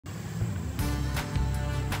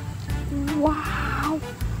Wow,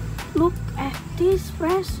 look at this,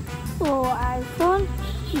 friends. Oh, iPhone,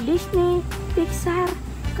 Disney, Pixar,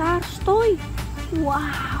 Cars toy.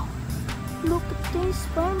 Wow, look at this,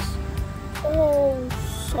 friends. Oh,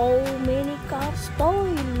 so many cars toy.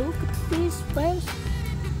 Look at this, friends.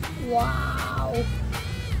 Wow.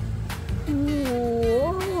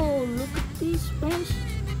 Whoa, look at this, friends.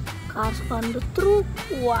 Cars on the truck.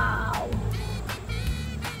 Wow.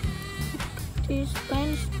 Look at this,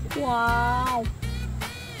 friends. Wow.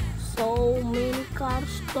 So many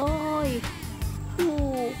cars toy.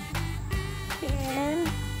 Ooh. And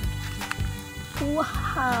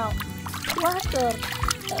wow. Water.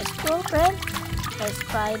 Let's go, friends. Let's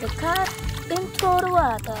try the car into the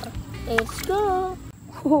water. Let's go.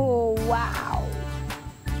 Oh, wow.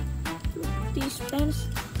 Look at this, friends.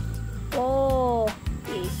 Oh,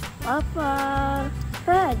 it's Papa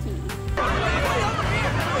Raji.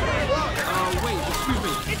 Wait, excuse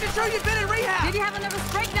me. It's to show you've been in rehab. Did you have a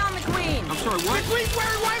nervous breakdown, McQueen? I'm sorry, what? McQueen's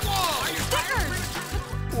wearing white wall.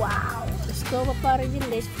 Stickers. Wow. Let's go, Papa Raji.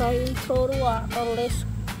 Let's try into the water. Let's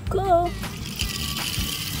go.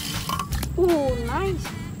 Oh, nice.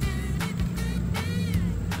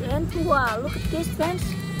 And wow, look at this, friends.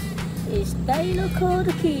 It's Dinoco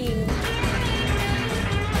the King.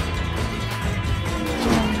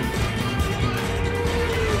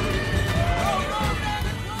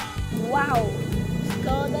 Wow. Let's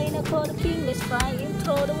go, Dinoco the King. Let's try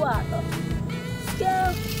into the water. Let's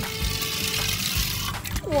go.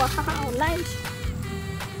 Wow, nice.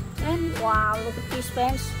 And wow, look at this,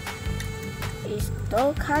 friends. It's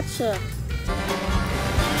dog catcher.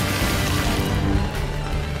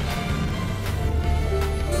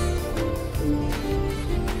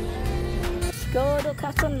 Let's go, dog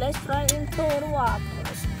catcher. Let's try into the water.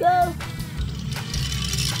 Let's go.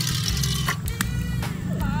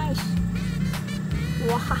 Nice.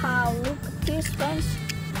 Wow, look at this, friends.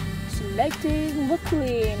 Selecting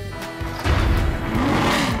McQueen.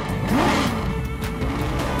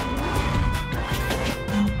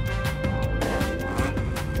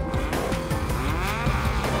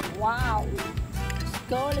 Wow. Let's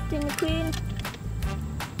go, Lightning McQueen.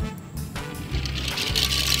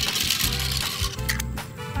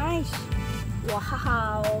 Nice.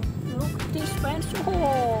 Wow. Look at this, friends.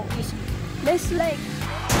 Oh, it's this lake.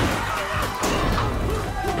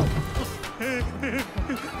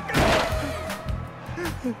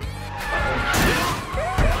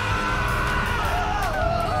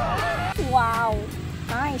 Wow.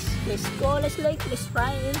 Nice. Let's go, let's lake. Let's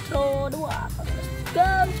try into the water. Let's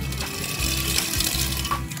go.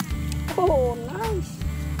 Oh, nice.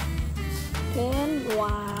 And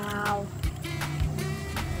wow.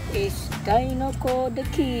 It's Dinoco the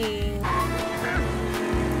King. I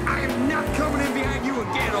am not coming in behind you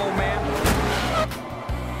again, old man.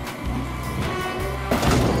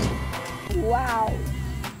 Wow.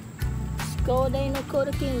 Let's go, Dinoco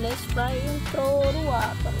the King. Let's try and throw the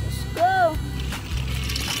water. Let's go.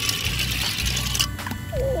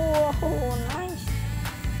 Oh, nice.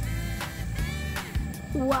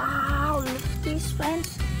 Wow, look at this,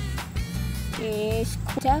 friends. It's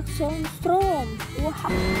Jackson Storm. Wow.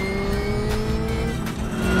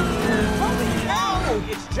 Holy cow!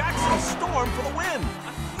 It's Jackson Storm for the win.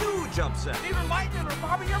 A huge upset. Even lightning or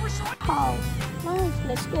Bobby ever saw it. Wow, nice.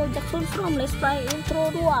 Let's go, Jackson Storm. Let's try and throw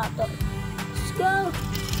the water. Let's go.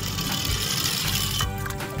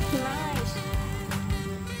 Nice.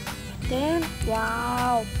 Then,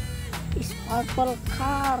 wow. It's purple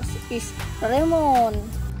cars. It's Raymond.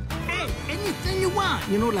 Hey, anything you want.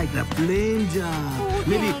 You know, like the flame jar. Oh,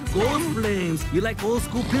 maybe thanks, ghost man. flames. You like old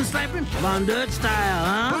school pinstriping? Von Dutch style,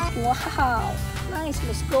 huh? Wow. Nice.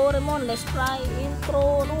 Let's go, Raymond. Let's try and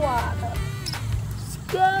throw the water. Let's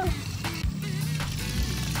go.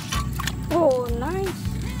 Oh, nice.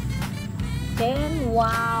 Then,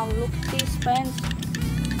 wow. Look at this, friends.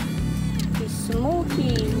 It's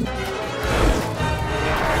Smokey.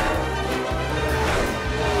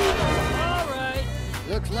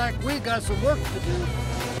 Looks like we got some work to do.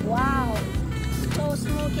 Wow. So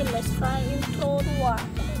Smokey, let's try and throw the water.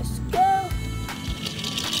 Let's go.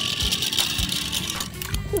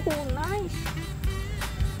 Oh, nice.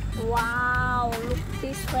 Wow, look at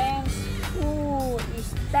this, friends. Ooh,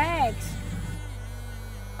 it's tags.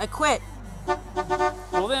 I quit.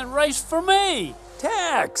 Well, then race for me.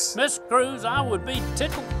 Tex! Miss Cruz, I would be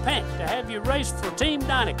tickled pink to have you race for Team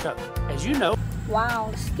Dinoco. As you know, Wow,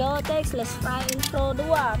 let's go, Tex. Let's try and throw the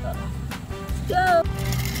water. Let's go.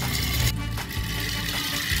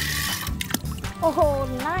 Oh,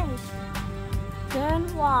 nice.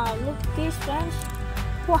 Then, wow, look at this, friends.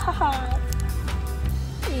 Wow.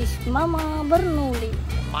 It's Mama Bernoulli.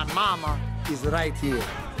 My mama is right here.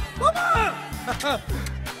 Mama!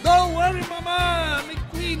 Don't worry, Mama.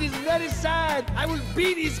 McQueen is very sad. I will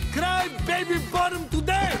beat his cry-baby bottom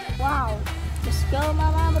today. Wow. Let's go,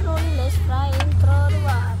 Mama Bruni. Let's fly in through the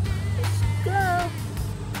water. Let's go.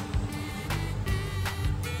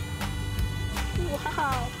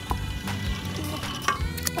 Wow.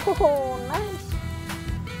 Oh, nice.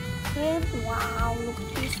 And wow, look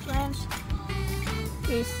at this, friends.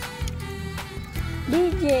 It's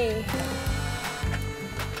DJ.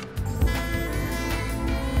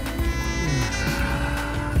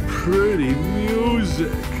 Pretty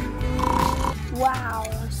music. Wow,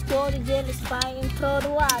 let's go, DJ. Let's fly in through the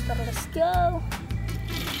water. Let's go.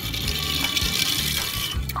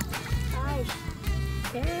 Nice.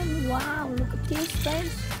 And wow, look at this,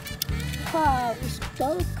 friends. Wow, it's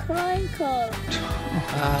so crinkle.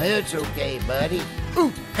 It's okay, buddy.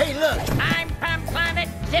 Ooh, hey, look. I'm from planet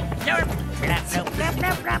Zip Zerp.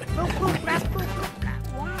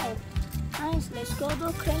 Wow, nice. Let's go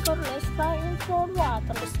to crinkle. Let's fly in through the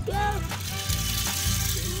water. Let's go.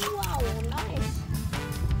 Wow, nice.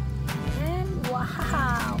 And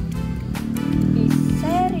wow, it's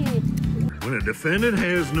serious. When a defendant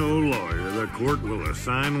has no lawyer, the court will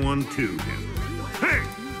assign one to him. Hey!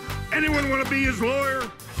 Anyone want to be his lawyer?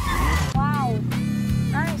 Wow,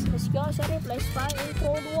 nice. Let's go, Sheriff. Let's fly in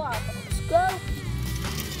through the water. Let's go.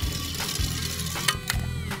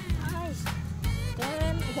 Nice.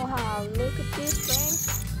 And wow, look at this,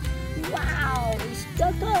 friends. Wow, it's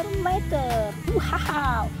Dr. Mater.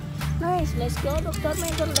 Wow. Nice. Let's go, Dr.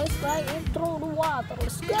 Mater. Let's fly in through the water.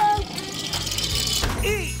 Let's go.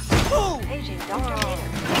 Paging Dr. Mater.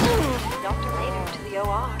 Dr. Mater to the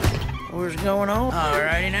OR. What's going on?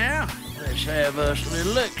 Alrighty now, let's have us a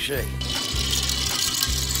little look-see.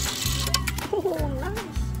 Oh, nice.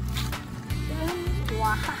 And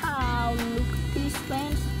wow, look at this,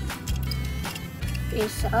 friends.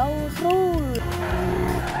 It's Rose Rule.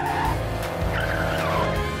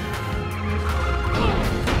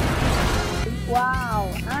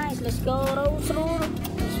 Wow, nice. Let's go, Rose Rule.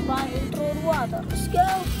 Let's fly in through the water. Let's go.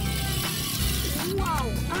 Wow,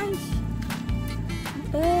 nice.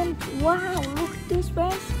 And wow, look at this,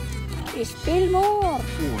 friends. It's still more.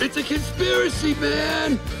 It's a conspiracy,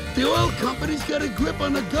 man. The oil company's got a grip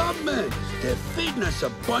on the government. They're feeding us a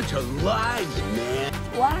bunch of lies, man.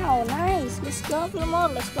 Wow, nice. Let's go, still more.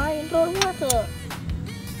 Let's fly in through the water.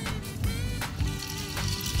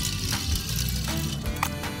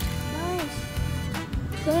 Nice.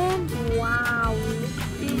 Then wow, look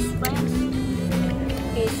at this, friends.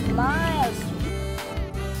 It's Miles.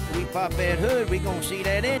 We pop that hood, we gonna see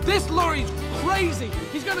that in. This lorry's crazy.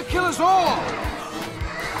 He's gonna kill us all.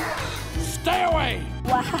 Stay away.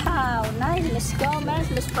 Wow, nice. Let's go, man.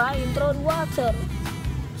 Let's fly in through the water.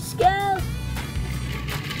 Let's go.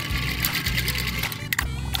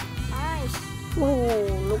 Nice.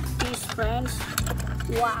 Oh, look at this, friends.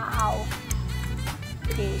 Wow.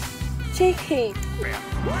 This chicken.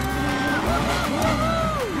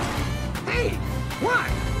 Hey, what?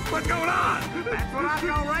 What's going on? That's what I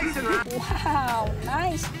call racing, right? Wow,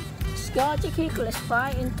 nice. Let's go, chicken. Let's fly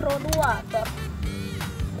in through the water.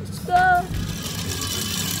 Let's go.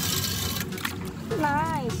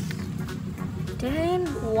 Nice. Then,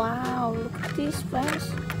 wow, look at this,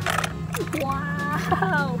 friends.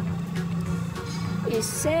 Wow. It's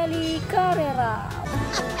Sally Carrera.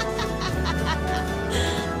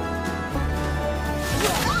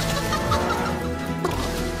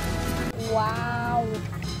 Wow.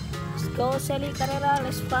 Let's go, Sally Carrera.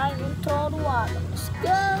 Let's fly into the water. Let's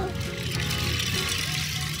go.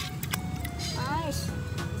 Nice.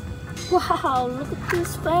 Wow, look at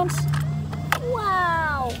this, friends.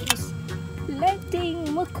 Wow. It's Lightning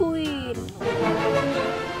McQueen.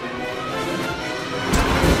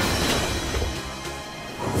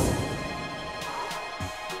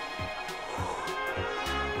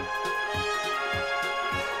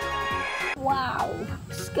 Wow.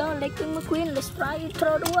 Let's go, Lightning McQueen. Let's fly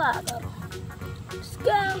through the water. Let's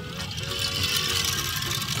go.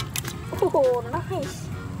 Oh, nice.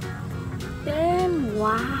 Then,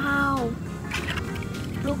 wow.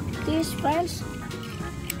 Look at this, friends.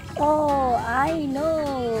 Oh, I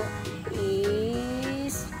know.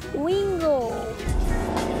 It's Wingo.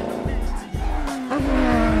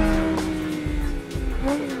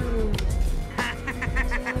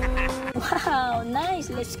 Wow, nice.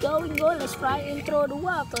 Let's go, Wingo. Let's fly in through the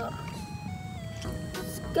water.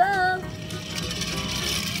 Let's go.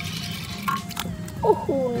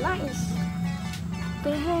 Oh, nice.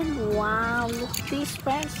 Then, wow, look at this,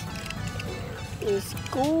 friends. It's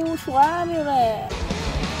cool Swami Red.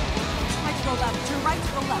 Right to the left, turn right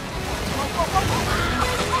to the left. Go, go, go,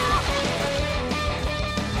 go.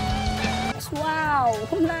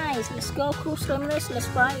 Oh, nice. Let's go, cruise race. Let's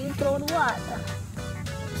fly into the water.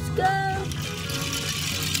 Let's go.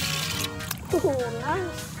 Oh,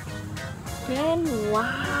 nice. Then,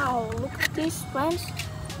 wow, look at this, friends.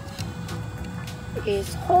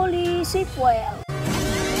 It's Holy Ship Whale.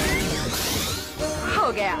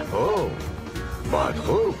 हो गया. Oh, but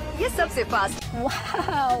who? ये सबसे fast.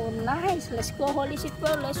 Wow, nice. Let's go, Holy Ship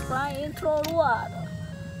Whale. Let's fly into the water.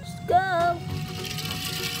 Let's go.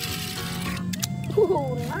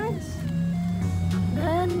 Oh, nice.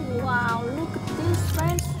 Then, wow, look at this,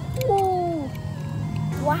 friends. Whoa.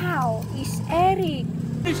 Wow, it's Eric.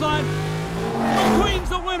 Finish line. McQueen's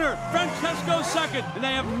the winner. Francesco's second, and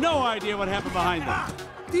they have no idea what happened behind them.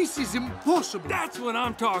 This is impossible. That's what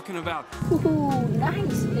I'm talking about. Ooh,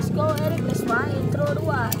 nice. Let's go, Eric. Let's fly into the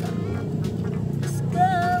water. Let's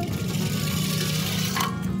go.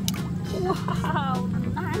 Wow,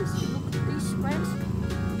 nice. Look at this, friends.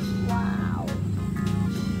 Wow.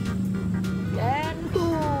 Then,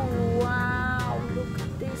 wow, look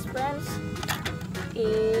at this, friends.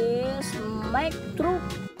 Is Mike Troop.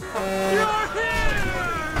 You're here!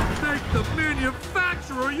 Thank the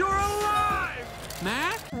manufacturer, you're alive!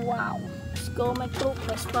 Mac? Wow. Let's go, Mike Troop.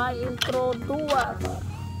 Let's fly into the water.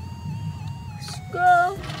 Let's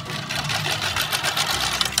go.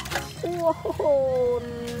 Whoa,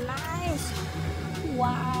 nice.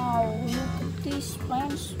 Wow, look at this,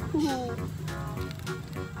 friends. Ooh.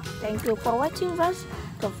 Thank you for watching, guys.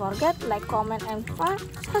 Don't forget like, comment, and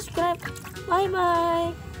subscribe. Bye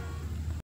bye.